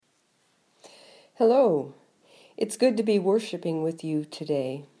Hello. It's good to be worshiping with you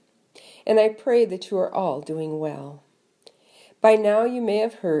today, and I pray that you are all doing well. By now you may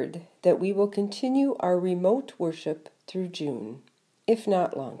have heard that we will continue our remote worship through June, if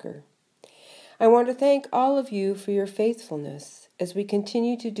not longer. I want to thank all of you for your faithfulness as we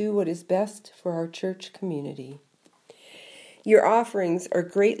continue to do what is best for our church community. Your offerings are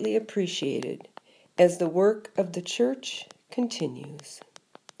greatly appreciated as the work of the church continues.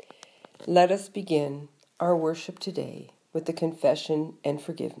 Let us begin our worship today with the confession and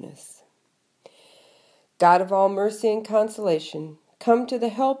forgiveness. God of all mercy and consolation, come to the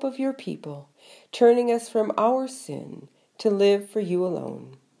help of your people, turning us from our sin to live for you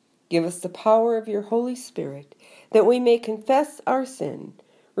alone. Give us the power of your Holy Spirit, that we may confess our sin,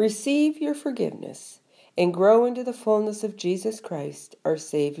 receive your forgiveness, and grow into the fullness of Jesus Christ, our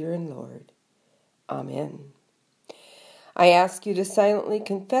Savior and Lord. Amen. I ask you to silently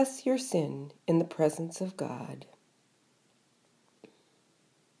confess your sin in the presence of God.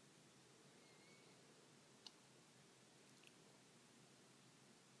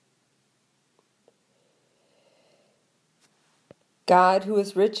 God, who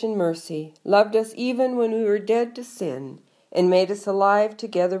is rich in mercy, loved us even when we were dead to sin, and made us alive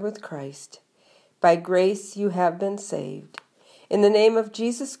together with Christ. By grace you have been saved. In the name of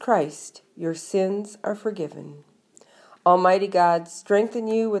Jesus Christ, your sins are forgiven. Almighty God, strengthen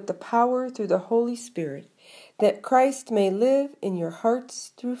you with the power through the Holy Spirit, that Christ may live in your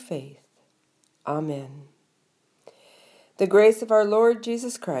hearts through faith. Amen. The grace of our Lord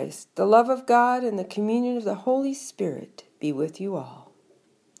Jesus Christ, the love of God, and the communion of the Holy Spirit be with you all.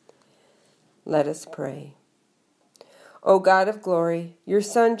 Let us pray. O God of glory, your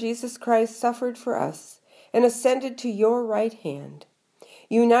Son Jesus Christ suffered for us and ascended to your right hand.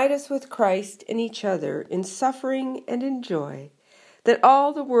 Unite us with Christ and each other in suffering and in joy, that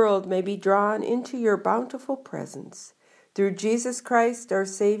all the world may be drawn into your bountiful presence, through Jesus Christ our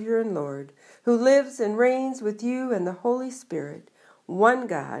Savior and Lord, who lives and reigns with you and the Holy Spirit, one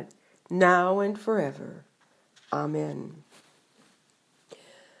God, now and forever. Amen.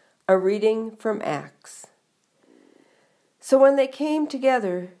 A reading from Acts. So when they came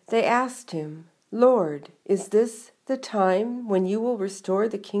together, they asked him, Lord, is this the time when you will restore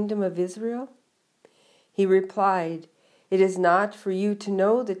the kingdom of Israel? He replied, It is not for you to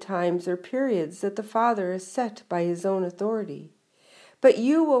know the times or periods that the Father has set by his own authority. But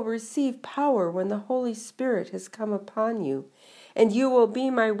you will receive power when the Holy Spirit has come upon you, and you will be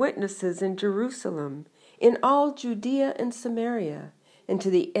my witnesses in Jerusalem, in all Judea and Samaria, and to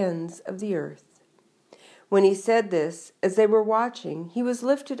the ends of the earth. When he said this, as they were watching, he was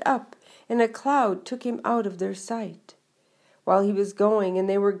lifted up, and a cloud took him out of their sight. While he was going, and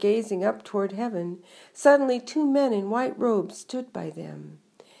they were gazing up toward heaven, suddenly 2 men in white robes stood by them.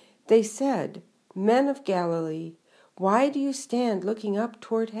 They said, Men of Galilee, why do you stand looking up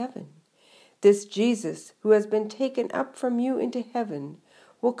toward heaven? This Jesus, who has been taken up from you into heaven,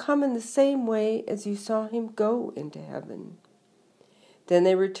 will come in the same way as you saw him go into heaven. Then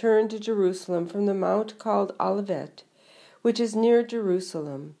they returned to Jerusalem from the mount called Olivet, which is near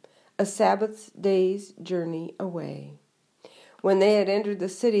Jerusalem, a Sabbath day's journey away. When they had entered the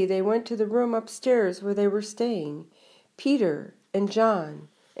city, they went to the room upstairs where they were staying. Peter and John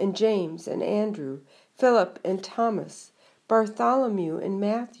and James and Andrew, Philip and Thomas, Bartholomew and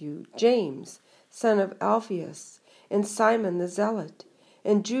Matthew, James, son of Alphaeus, and Simon the Zealot,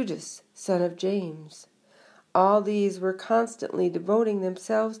 and Judas, son of James. All these were constantly devoting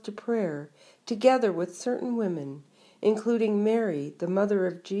themselves to prayer, together with certain women, including Mary, the mother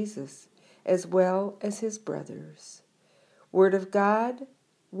of Jesus, as well as his brothers. Word of God,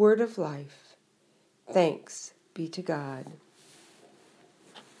 word of life. Thanks be to God.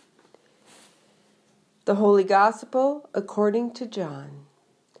 The Holy Gospel according to John.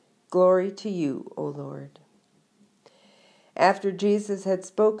 Glory to you, O Lord. After Jesus had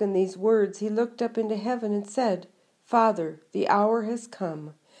spoken these words, he looked up into heaven and said, Father, the hour has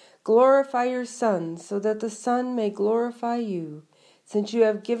come. Glorify your Son, so that the Son may glorify you, since you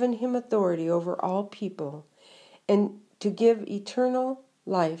have given him authority over all people, and to give eternal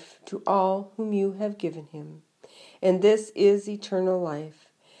life to all whom you have given him. And this is eternal life,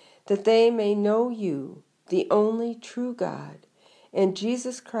 that they may know you, the only true God, and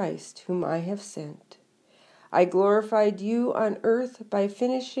Jesus Christ, whom I have sent. I glorified you on earth by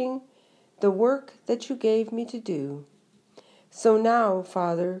finishing the work that you gave me to do. So now,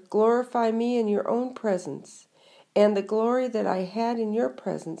 Father, glorify me in your own presence, and the glory that I had in your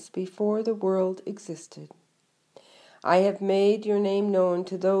presence before the world existed. I have made your name known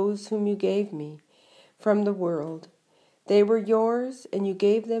to those whom you gave me from the world. They were yours, and you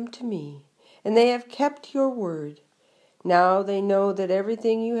gave them to me, and they have kept your word. Now they know that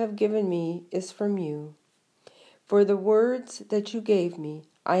everything you have given me is from you. For the words that you gave me,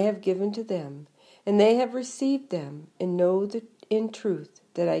 I have given to them, and they have received them, and know that in truth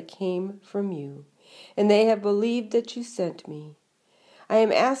that I came from you, and they have believed that you sent me. I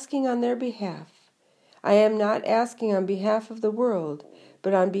am asking on their behalf. I am not asking on behalf of the world,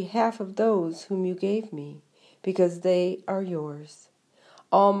 but on behalf of those whom you gave me, because they are yours.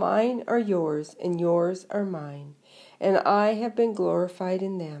 All mine are yours, and yours are mine, and I have been glorified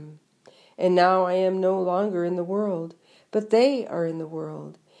in them. And now I am no longer in the world, but they are in the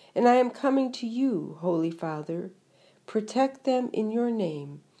world, and I am coming to you, Holy Father. Protect them in your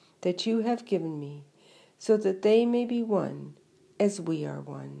name that you have given me, so that they may be one as we are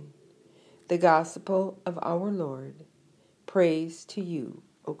one. The Gospel of our Lord. Praise to you,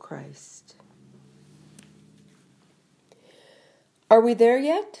 O Christ. Are we there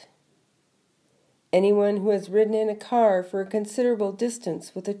yet? Anyone who has ridden in a car for a considerable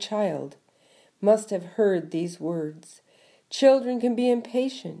distance with a child must have heard these words. Children can be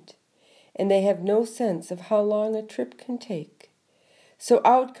impatient, and they have no sense of how long a trip can take. So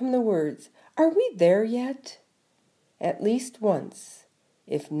out come the words, "Are we there yet?" At least once,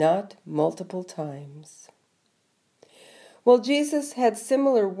 if not multiple times. Well, Jesus had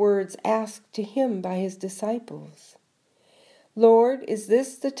similar words asked to him by his disciples. Lord, is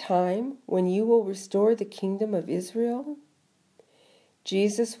this the time when you will restore the kingdom of Israel?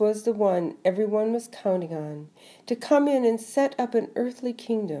 Jesus was the one everyone was counting on to come in and set up an earthly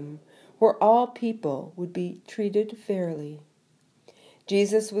kingdom where all people would be treated fairly.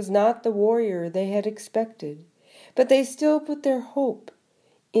 Jesus was not the warrior they had expected, but they still put their hope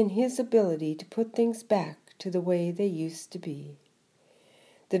in his ability to put things back to the way they used to be.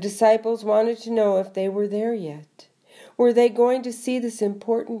 The disciples wanted to know if they were there yet. Were they going to see this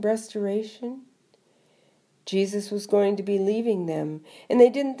important restoration? Jesus was going to be leaving them, and they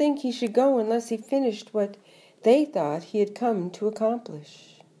didn't think he should go unless he finished what they thought he had come to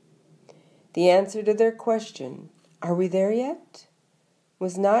accomplish. The answer to their question, "Are we there yet?"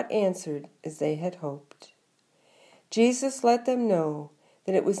 was not answered as they had hoped. Jesus let them know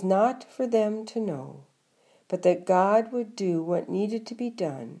that it was not for them to know, but that God would do what needed to be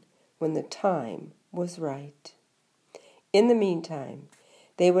done when the time was right. In the meantime,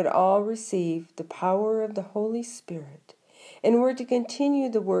 they would all receive the power of the Holy Spirit and were to continue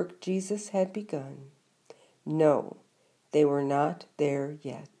the work Jesus had begun. No, they were not there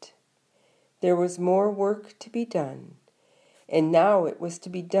yet. There was more work to be done, and now it was to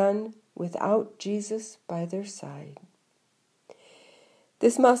be done without Jesus by their side.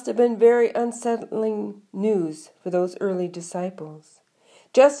 This must have been very unsettling news for those early disciples.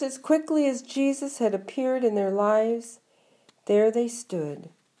 Just as quickly as Jesus had appeared in their lives, there they stood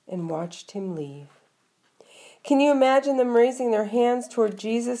and watched him leave. Can you imagine them raising their hands toward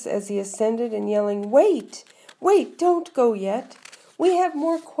Jesus as he ascended and yelling, "Wait, wait, don't go yet. We have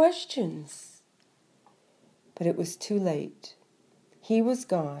more questions." But it was too late. He was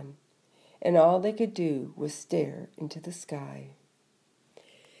gone, and all they could do was stare into the sky.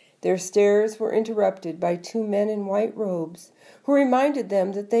 Their stares were interrupted by two men in white robes who reminded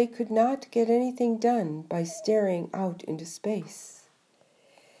them that they could not get anything done by staring out into space.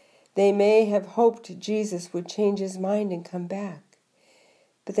 They may have hoped Jesus would change his mind and come back,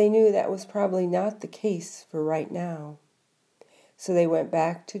 but they knew that was probably not the case for right now. So they went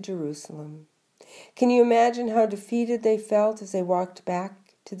back to Jerusalem. Can you imagine how defeated they felt as they walked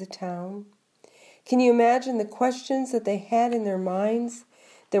back to the town? Can you imagine the questions that they had in their minds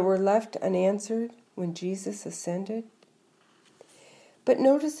that were left unanswered when Jesus ascended? But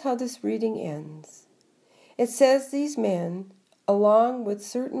notice how this reading ends. It says these men, along with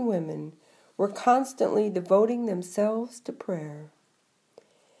certain women, were constantly devoting themselves to prayer.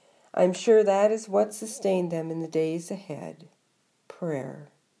 I'm sure that is what sustained them in the days ahead, prayer.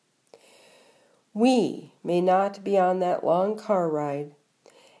 We may not be on that long car ride,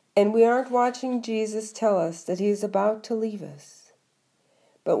 and we aren't watching Jesus tell us that he is about to leave us.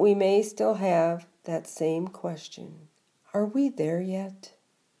 But we may still have that same question. Are we there yet?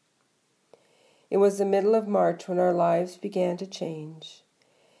 It was the middle of March when our lives began to change.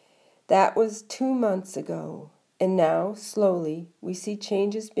 That was 2 months ago, and now, slowly, we see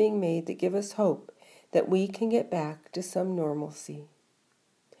changes being made that give us hope that we can get back to some normalcy.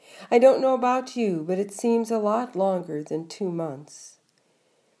 I don't know about you, but it seems a lot longer than 2 months.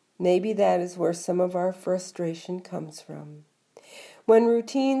 Maybe that is where some of our frustration comes from. When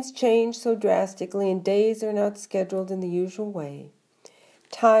routines change so drastically and days are not scheduled in the usual way,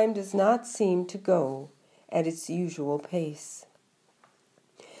 time does not seem to go at its usual pace.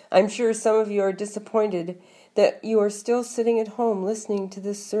 I'm sure some of you are disappointed that you are still sitting at home listening to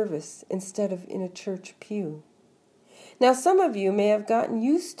this service instead of in a church pew. Now, some of you may have gotten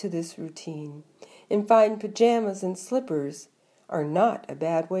used to this routine and find pajamas and slippers are not a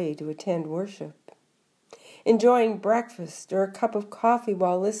bad way to attend worship. Enjoying breakfast or a cup of coffee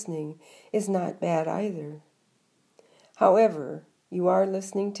while listening is not bad either. However, you are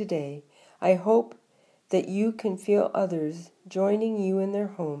listening today, I hope that you can feel others joining you in their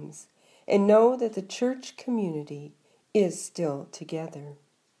homes and know that the church community is still together.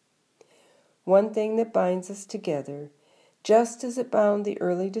 One thing that binds us together, just as it bound the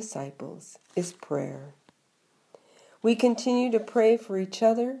early disciples, is prayer. We continue to pray for each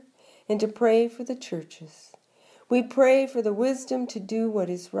other and to pray for the churches. We pray for the wisdom to do what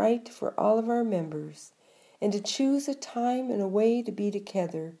is right for all of our members and to choose a time and a way to be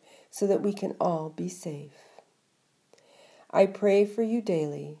together so that we can all be safe. I pray for you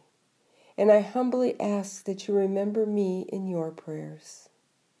daily, and I humbly ask that you remember me in your prayers.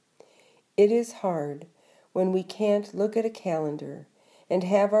 It is hard when we can't look at a calendar and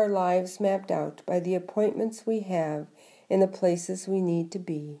have our lives mapped out by the appointments we have in the places we need to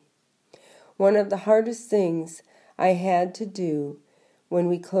be. One of the hardest things I had to do when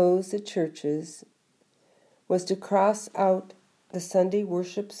we closed the churches was to cross out the Sunday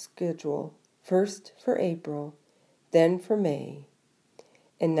worship schedule, first for April, then for May,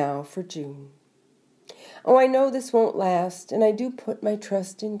 and now for June. Oh, I know this won't last, and I do put my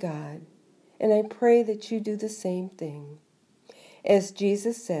trust in God, and I pray that you do the same thing. As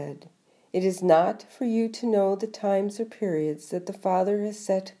Jesus said, it is not for you to know the times or periods that the Father has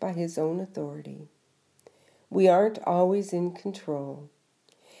set by his own authority. We aren't always in control.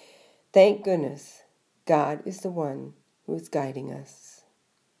 Thank goodness, God is the one who is guiding us.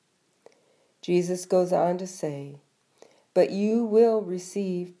 Jesus goes on to say, but you will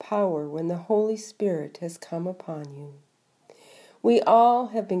receive power when the Holy Spirit has come upon you. We all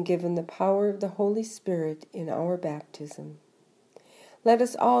have been given the power of the Holy Spirit in our baptism. Let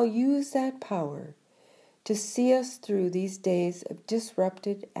us all use that power to see us through these days of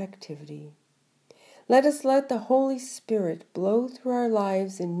disrupted activity. Let us let the Holy Spirit blow through our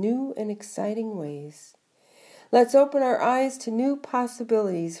lives in new and exciting ways. Let's open our eyes to new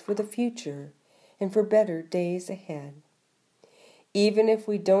possibilities for the future and for better days ahead. Even if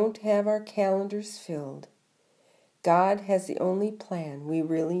we don't have our calendars filled, God has the only plan we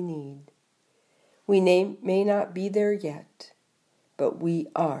really need. We may not be there yet, but we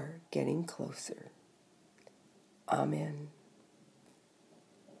are getting closer. Amen.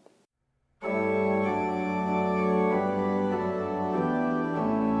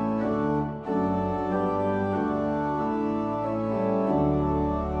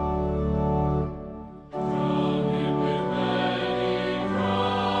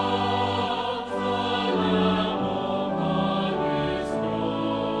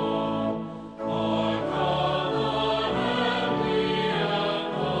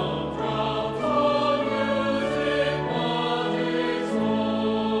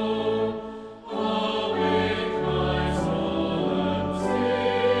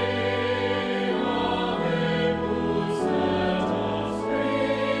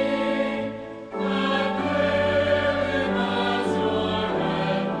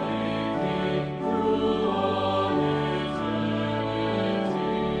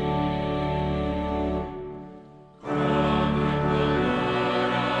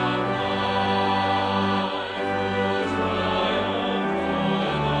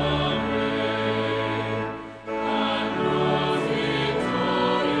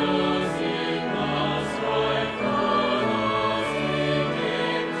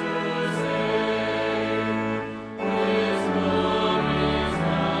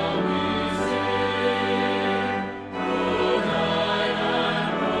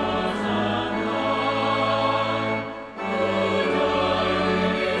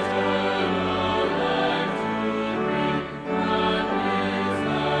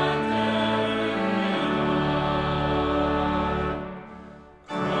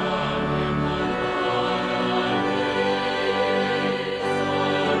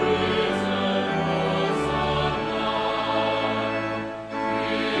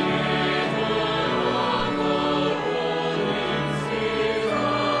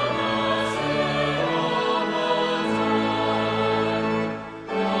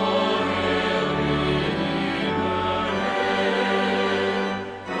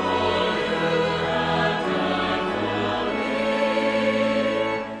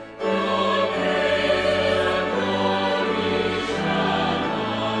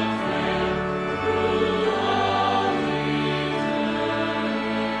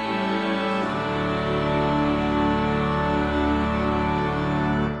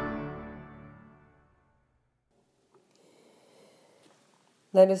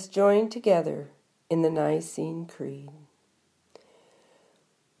 Let us join together in the Nicene Creed.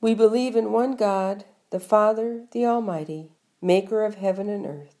 We believe in one God, the Father, the Almighty, maker of heaven and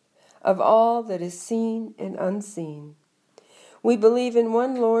earth, of all that is seen and unseen. We believe in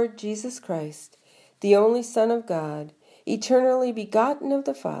one Lord Jesus Christ, the only Son of God, eternally begotten of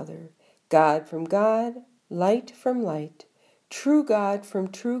the Father, God from God, light from light, true God from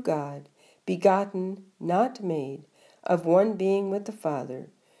true God, begotten, not made, of one being with the Father.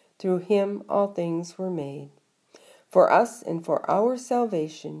 Through him all things were made. For us and for our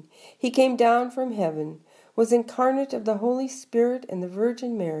salvation, he came down from heaven, was incarnate of the Holy Spirit and the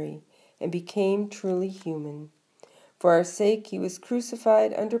Virgin Mary, and became truly human. For our sake he was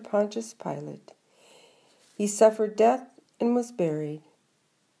crucified under Pontius Pilate. He suffered death and was buried.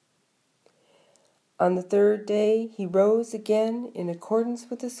 On the third day he rose again in accordance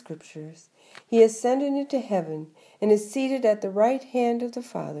with the Scriptures. He ascended into heaven and is seated at the right hand of the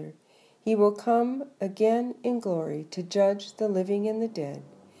Father. He will come again in glory to judge the living and the dead,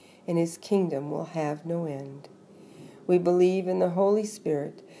 and his kingdom will have no end. We believe in the Holy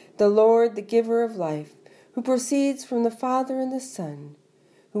Spirit, the Lord, the giver of life, who proceeds from the Father and the Son,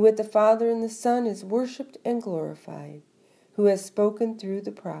 who with the Father and the Son is worshipped and glorified, who has spoken through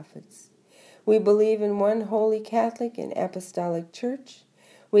the prophets. We believe in one holy Catholic and Apostolic Church.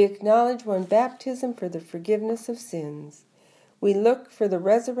 We acknowledge one baptism for the forgiveness of sins. We look for the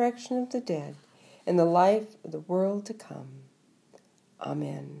resurrection of the dead and the life of the world to come.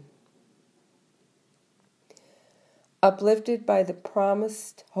 Amen. Uplifted by the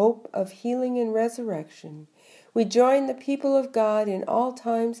promised hope of healing and resurrection, we join the people of God in all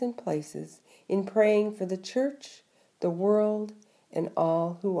times and places in praying for the Church, the world, and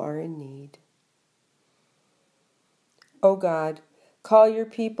all who are in need. O God, call your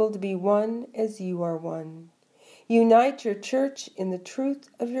people to be one as you are one. Unite your Church in the truth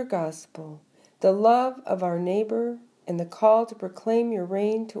of your gospel, the love of our neighbor, and the call to proclaim your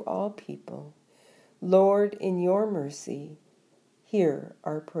reign to all people. Lord, in your mercy, hear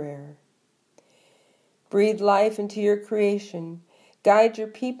our prayer. Breathe life into your creation. Guide your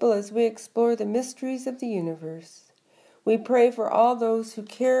people as we explore the mysteries of the universe. We pray for all those who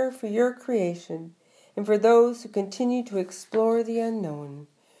care for your creation and for those who continue to explore the unknown.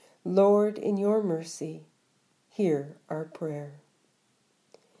 Lord, in your mercy, hear our prayer.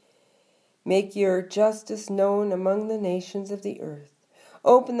 Make your justice known among the nations of the earth.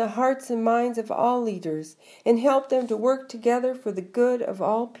 Open the hearts and minds of all leaders and help them to work together for the good of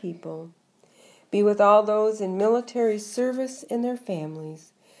all people. Be with all those in military service and their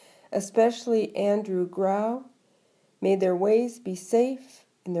families, especially Andrew Grau. May their ways be safe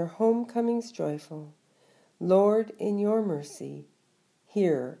and their homecomings joyful. Lord, in your mercy,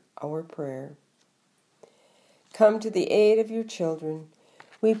 hear our prayer. Come to the aid of your children.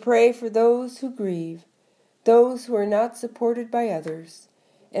 We pray for those who grieve, those who are not supported by others,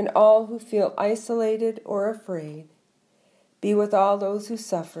 and all who feel isolated or afraid. Be with all those who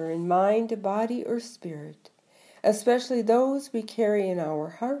suffer in mind, body, or spirit, especially those we carry in our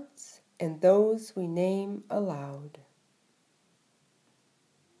hearts and those we name aloud.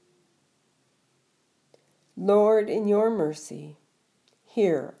 Lord, in your mercy,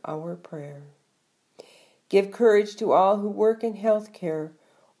 hear our prayer. Give courage to all who work in health care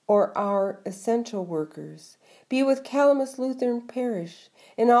or are essential workers. Be with Calamus Lutheran Parish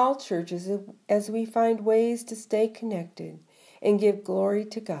and all churches as we find ways to stay connected and give glory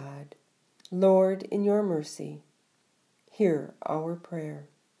to God. Lord, in your mercy, hear our prayer.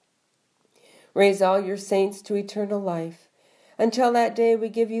 Raise all your saints to eternal life. Until that day, we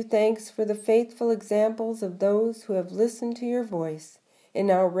give you thanks for the faithful examples of those who have listened to your voice and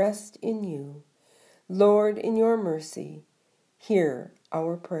now rest in you. Lord, in your mercy, hear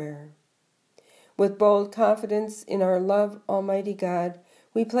our prayer. With bold confidence in our love, Almighty God,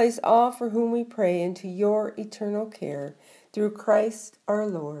 we place all for whom we pray into your eternal care, through Christ our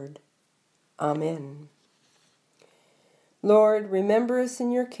Lord. Amen. Lord, remember us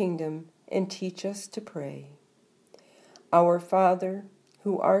in your kingdom and teach us to pray. Our Father,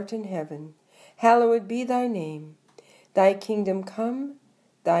 who art in heaven, hallowed be thy name. Thy kingdom come,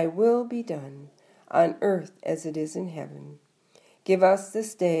 thy will be done, on earth as it is in heaven. Give us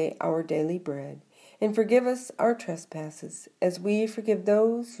this day our daily bread, and forgive us our trespasses, as we forgive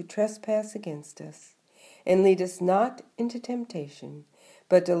those who trespass against us. And lead us not into temptation,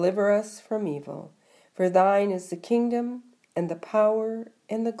 but deliver us from evil. For thine is the kingdom, and the power,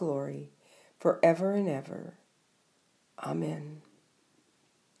 and the glory, forever and ever. Amen.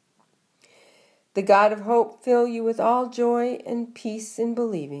 The God of hope fill you with all joy and peace in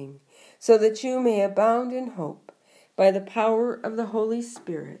believing, so that you may abound in hope, by the power of the Holy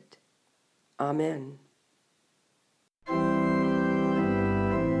Spirit. Amen.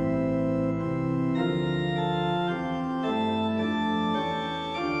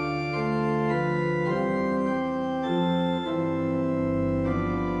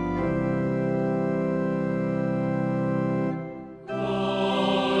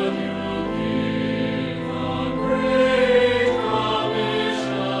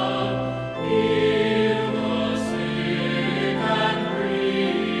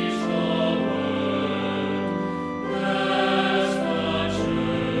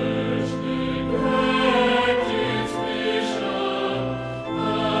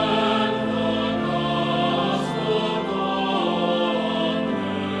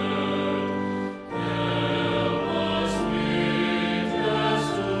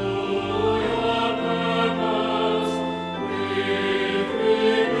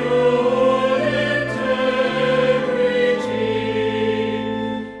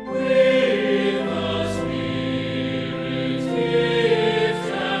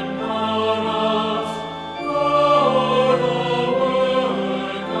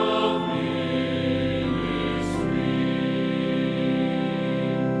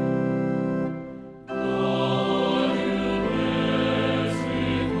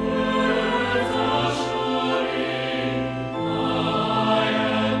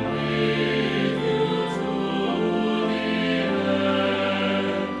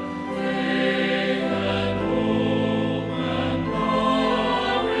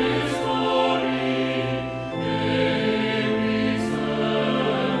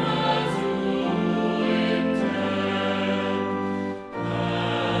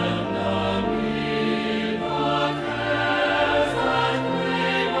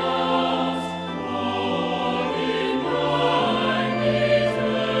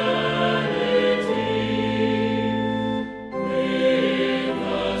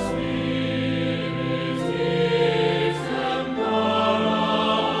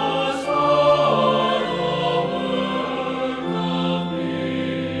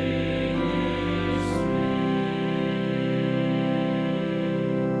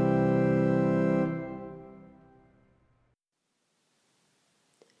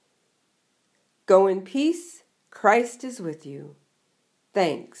 Go in peace. Christ is with you.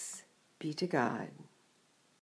 Thanks be to God.